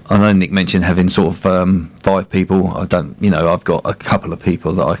 I know Nick mentioned having sort of 5 people. I don't, you know, I've got a couple of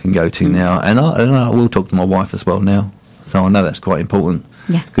people that I can go to now, and I will talk to my wife as well now. So I know that's quite important.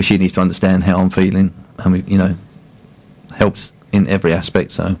 Yeah. Because she needs to understand how I'm feeling, and you know, helps in every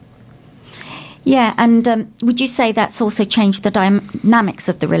aspect. So. Yeah, and would you say that's also changed the dynamics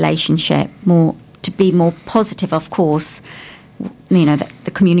of the relationship more to be more positive? Of course, you know,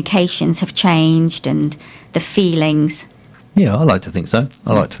 the communications have changed and the feelings. Yeah, I like to think so.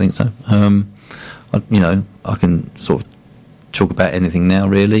 You know, I can sort of talk about anything now,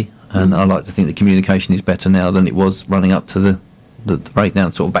 really, and I like to think the communication is better now than it was running up to the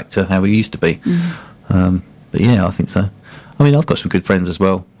breakdown, sort of back to how we used to be. But yeah, I think so. I mean, I've got some good friends as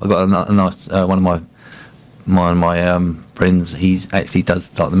well. I've got a nice one of my friends. He's actually does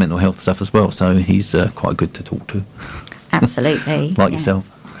like the mental health stuff as well, so he's quite good to talk to. Absolutely, like yourself.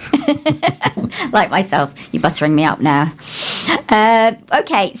 Like myself. You're buttering me up now.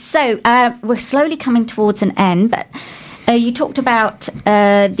 Okay, so we're slowly coming towards an end, but you talked about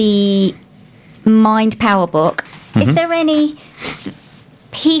the Mind Power book. Is there any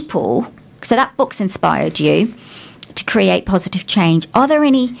people, so that book's inspired you to create positive change. Are there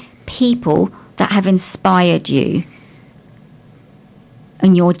any people that have inspired you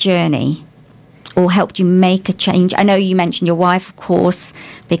in your journey or helped you make a change? I know you mentioned your wife, of course,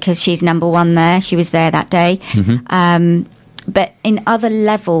 because she's number one there. She was there that day. But in other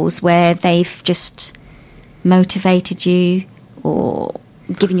levels where they've just motivated you or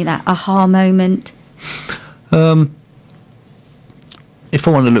given you that aha moment? If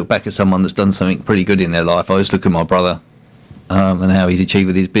I want to look back at someone that's done something pretty good in their life, I always look at my brother and how he's achieved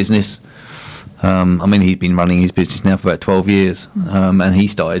with his business. I mean, he's been running his business now for about 12 years, and he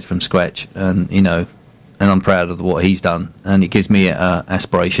started from scratch, and, you know, and I'm proud of what he's done, and it gives me an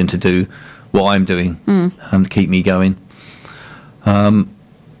aspiration to do what I'm doing and keep me going.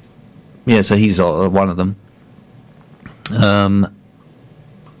 Yeah, so he's one of them. And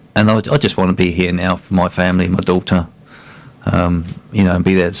I just want to be here now for my family, my daughter, you know, and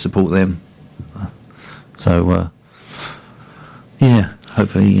be there to support them. So, yeah,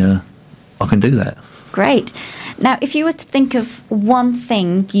 hopefully I can do that. Great. Now, if you were to think of one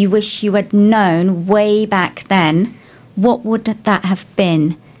thing you wish you had known way back then, what would that have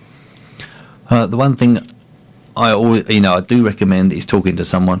been? The one thing I always, you know, I do recommend is talking to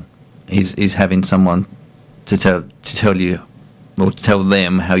someone, is having someone to tell you or to tell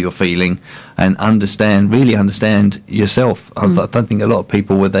them how you're feeling and really understand yourself. I don't think a lot of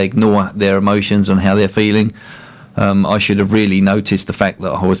people, where they ignore their emotions and how they're feeling. I should have really noticed the fact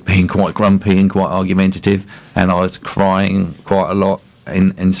that I was being quite grumpy and quite argumentative, and I was crying quite a lot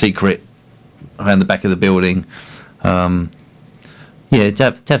in secret around the back of the building. Yeah,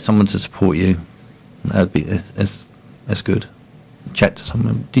 to have someone to support you, that's good. Chat to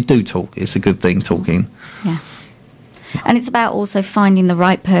someone. You do talk. It's a good thing, talking. Yeah. And it's about also finding the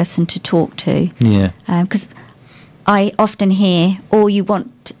right person to talk to. Yeah. Because I often hear all you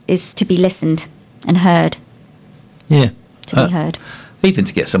want is to be listened and heard. Yeah. To be heard. Even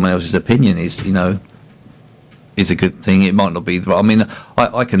to get someone else's opinion is, you know, is a good thing. It might not be the right. I mean,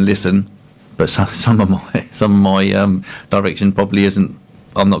 I can listen, but some of my direction probably isn't.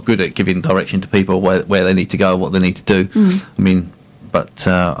 I'm not good at giving direction to people where they need to go, what they need to do. I mean, but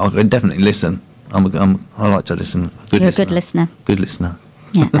I can definitely listen. I like to listen. You're a good listener. Good listener.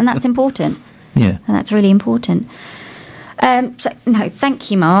 Yeah, and that's important. Yeah, and that's really important.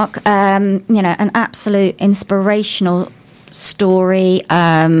 Thank you, Mark. You know, an absolute inspirational story.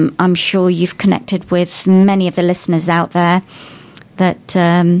 I'm sure you've connected with many of the listeners out there that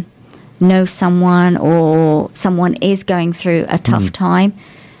know someone or someone is going through a tough time.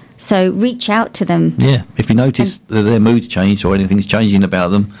 So reach out to them. Yeah, if you notice that their mood's changed or anything's changing about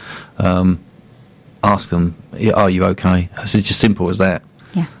them, ask them, are you okay? It's just simple as that.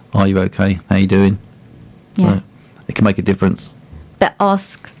 Yeah. Are you okay? How you doing? Yeah. It can make a difference. But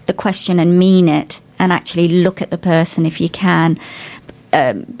ask the question and mean it, and actually look at the person if you can,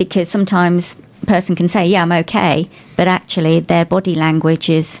 because sometimes a person can say, yeah, I'm okay, but actually their body language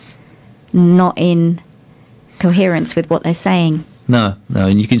is not in coherence with what they're saying. No,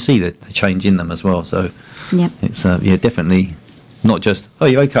 and you can see the change in them as well. So Yep. it's definitely not just, oh,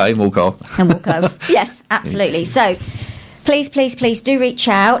 you okay, and walk off. And walk over. Yes, absolutely. So please do reach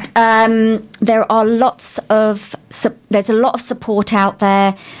out. There are there's a lot of support out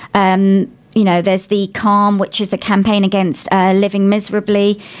there. There's the CALM, which is the campaign against living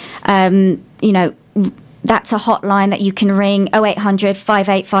miserably. That's a hotline that you can ring, 0800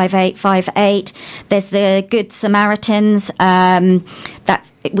 585858. There's the Good Samaritans,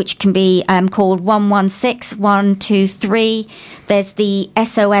 which can be called 116 123. There's the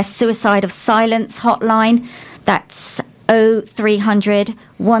SOS Suicide of Silence hotline. That's 0300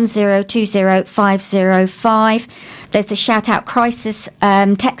 1020 505. There's the Shout Out Crisis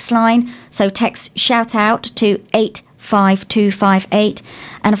text line. So text Shout Out to 85258.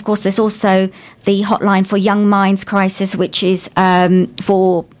 And of course, there's also the hotline for Young Minds Crisis, which is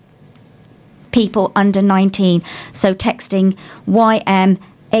for people under 19. So texting YM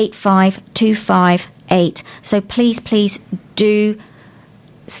 85258. So please do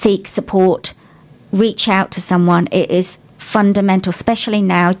seek support. Reach out to someone. It is fundamental, especially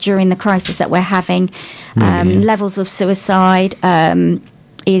now during the crisis that we're having. Levels of suicide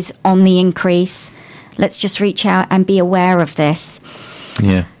is on the increase. Let's just reach out and be aware of this.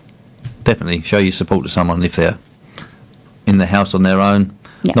 Yeah, definitely. Show your support to someone if they're in the house on their own.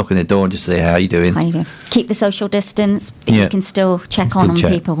 Yeah. Knock on their door and just say, how you doing? How you doing? Keep the social distance, but Yeah. you can still check Still on check.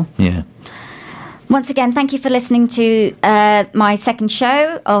 people. Yeah. Once again, thank you for listening to my second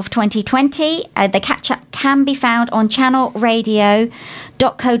show of 2020. The catch-up can be found on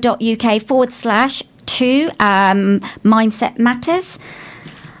channelradio.co.uk/2 Mindset Matters.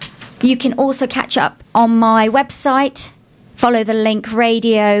 You can also catch up on my website. Follow the link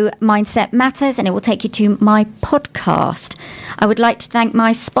Radio Mindset Matters and it will take you to my podcast. I would like to thank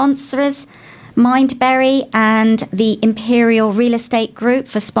my sponsors, Mindberry and the Imperial Real Estate Group,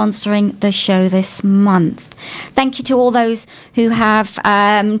 for sponsoring the show this month. Thank you to all those who have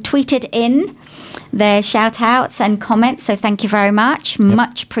tweeted in their shout outs and comments. So thank you very much. Yep.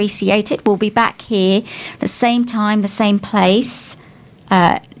 Much appreciated. We'll be back here the same time, the same place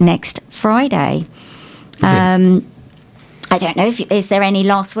next Friday. Yeah. I don't know, is there any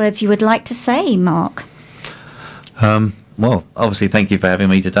last words you would like to say, Mark? Well, obviously, thank you for having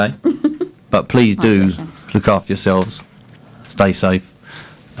me today. But please My do pleasure. look after yourselves, stay safe,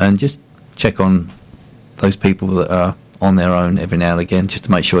 and just check on those people that are on their own every now and again, just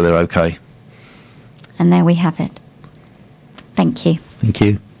to make sure they're okay. And there we have it. Thank you. Thank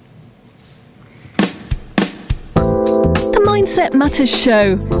you. The Mindset Matters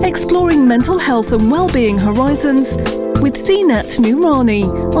Show, exploring mental health and well-being horizons with Zeenat Noorani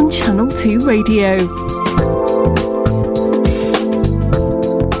on Channel 2 Radio.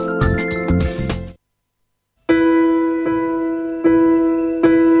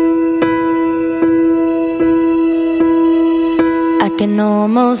 I can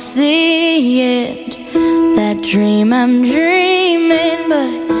almost see it, that dream I'm dreaming,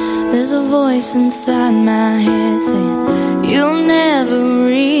 but there's a voice inside my head saying you'll never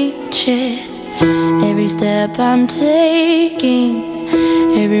reach it. Every step I'm taking,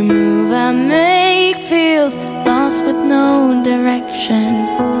 every move I make feels lost with no direction.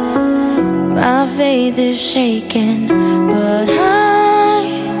 My faith is shaken, but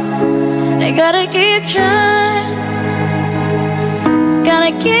I gotta keep trying.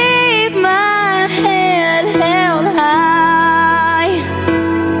 Gotta keep my head held high.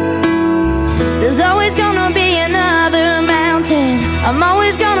 There's always gonna be another mountain. I'm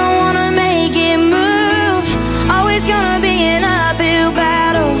always gonna